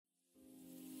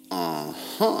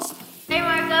Hey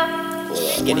Marco.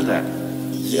 Get it.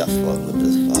 Yeah, I fuck with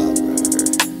this vibe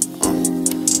right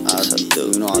here. I do.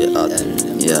 You know I do.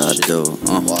 Yeah, I do.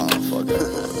 Wow, fuck it.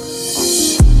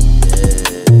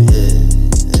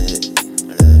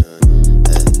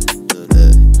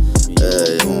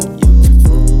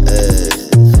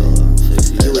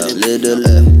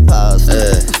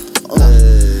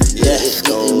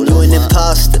 You an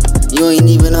imposter. You ain't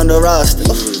even on the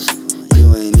roster.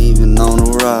 You ain't even on the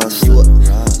roster.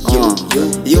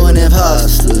 You an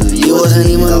imposter. You wasn't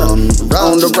even on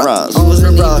the roster. You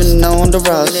wasn't even on the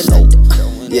roster.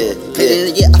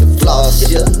 Yeah, I floss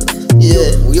ya.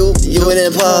 Yeah, you an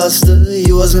imposter.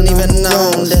 You wasn't even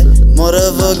on that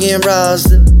motherfucking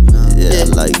roster. Yeah, I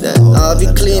like that. I'll be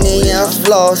cleaning ya,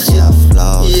 floss ya.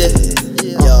 Yeah,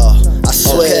 I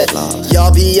swear,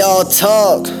 y'all be all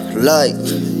talk like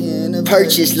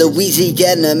purchase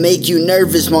Louisiana, make you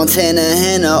nervous. Montana,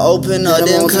 Hannah, open up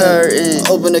them curtains.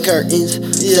 Open the curtains.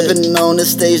 Stepping on the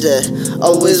stage that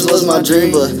always was my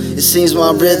dream, but it seems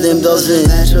my rhythm doesn't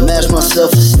match my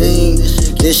self-esteem.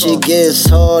 This shit gets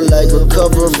hard like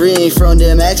recovering from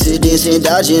them accidents and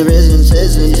dodging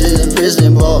sentences and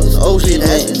prison balls. Oh shit,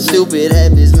 that's stupid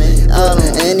habits, man.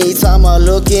 Anytime I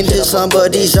look into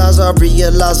somebody's eyes, I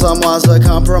realize I'm wise. I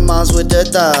compromise with their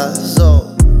thighs.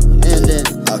 So, and then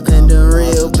the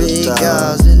real big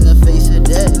guys in the face of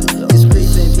death. It's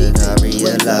creeping people. I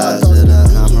realize that I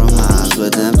compromise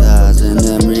with them thighs and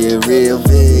them real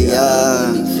big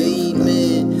eyes.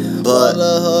 But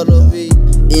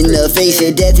in the face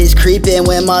of death is creeping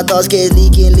when my thoughts get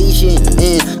leaking.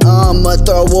 And I'ma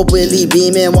throw up Willie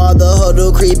beaming while the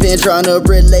huddle creeping, trying to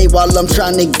relate while I'm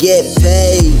trying to get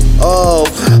paid. Oh,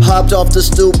 hopped off the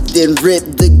stoop, then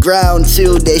ripped the ground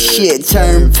till that shit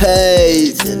turned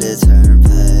paid.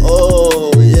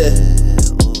 Oh yeah.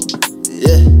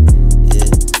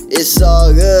 It's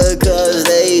all good cause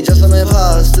they just some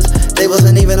imposters. They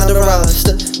wasn't even on the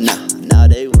roster. Nah,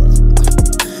 they wasn't.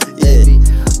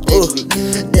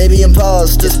 They be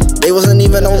imposters. They wasn't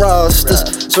even on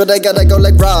rosters. So they gotta go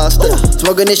like roster.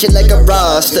 Smoking this shit like a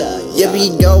roster. Yeah, we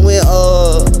going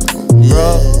up,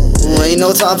 bro. Ain't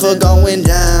no time for going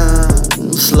down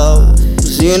slow.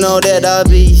 So you know that I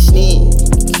be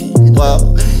sneaky.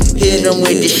 Well, hit them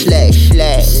with the slash.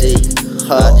 See,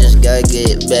 I just gotta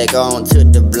get back onto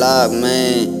the block,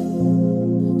 man.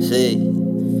 See,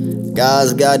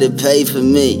 God's gotta pay for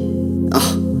me.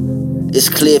 It's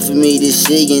clear for me to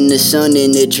see in the sun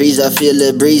and the trees. I feel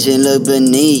the breeze and look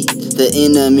beneath the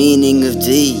inner meaning of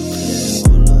deep.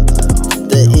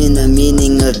 The inner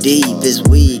meaning of deep is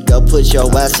weak. I'll put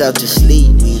your ass out to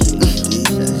sleep.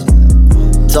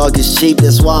 Talk is cheap,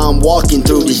 that's why I'm walking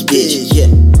through this bitch. Yeah.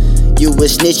 You a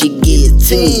snitch, you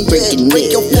guillotine,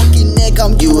 break your neck.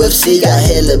 I'm UFC, got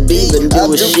hella beef, and do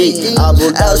a shit.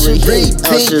 Abu Dhabi,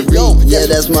 yeah,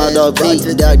 that's my dog P.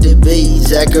 Dr. B,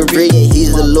 Zachary,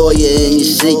 he's a lawyer, and you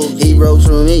see, he wrote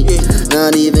for me.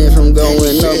 Not even from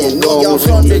going up, I'm going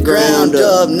from the ground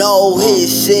up. No hit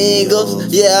singles,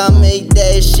 yeah, I make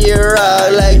that shit rock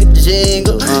like a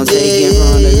jingle.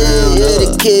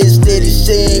 The kids did a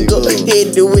single,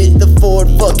 hit it with the Ford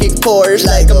fucking chorus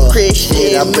like I'm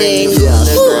Christian. I'm bringing you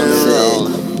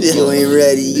ain't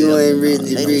ready, you ain't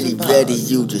really ready,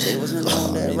 you just,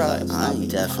 I'm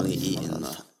definitely eating.